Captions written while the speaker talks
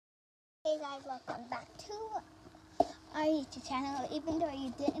Hey guys, welcome back to our YouTube channel, even though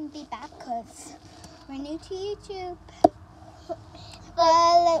you didn't be back because we're new to YouTube.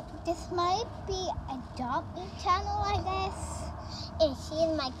 Well, this might be a dog-eat channel, I guess. And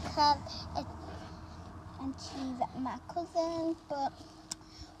she's my cousin, and she's my cousin, but,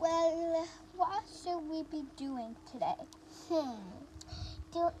 well, what should we be doing today?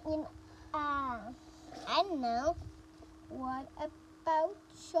 I don't know. What about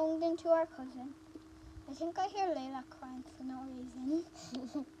showing them to our cousin? I think I hear Layla crying for no reason.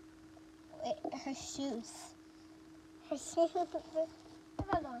 Wait, her shoes. Her shoes.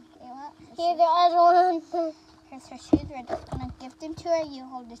 Hold on. Here's the other one. Here's her shoes. We're just going to give them to her. You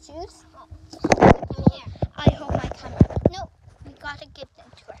hold the shoes. Here. I hold my camera. No, we got to give them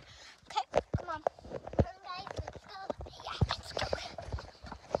to her. Okay, come on. Come on, guys. Let's go. Yeah, let's go.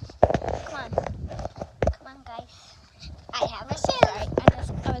 Come on. Come on, guys. I have a shoe. Sorry, I was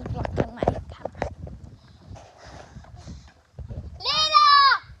blocking my camera. Layla!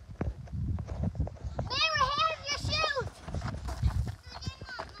 Layla, here's your shoes!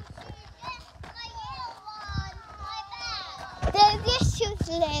 There's your shoes,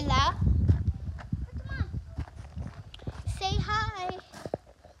 Layla. Come on. Say hi.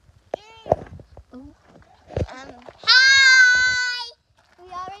 Ooh. Hi! We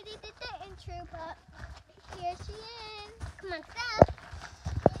already did the intro, but here she is. Come on, stop.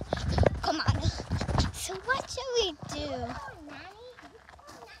 Come on. So what should we do?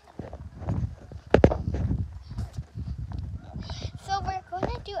 So we're going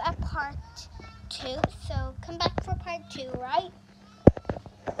to do a part 2. So come back for part 2, right?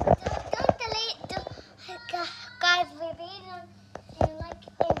 Don't delete. Guys, we're reading in like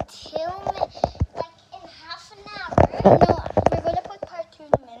in 2 minutes, like in half an hour. No, we're going to put part 2 in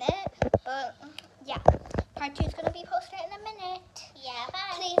a minute. But yeah, part 2 is going to be posted in a minute. Yeah, bye.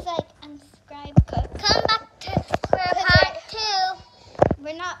 Please like and subscribe. Come back to part 2.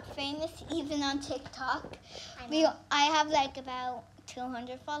 We're not famous even on TikTok. I have like about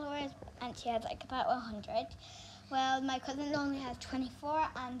 200 followers and she has like about 100. Well, my cousin only has 24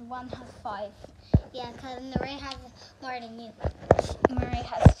 and one has 5. Yeah, because Marie has more than you. Marie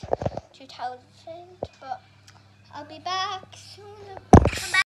has 2,000, but I'll be back soon. Come back.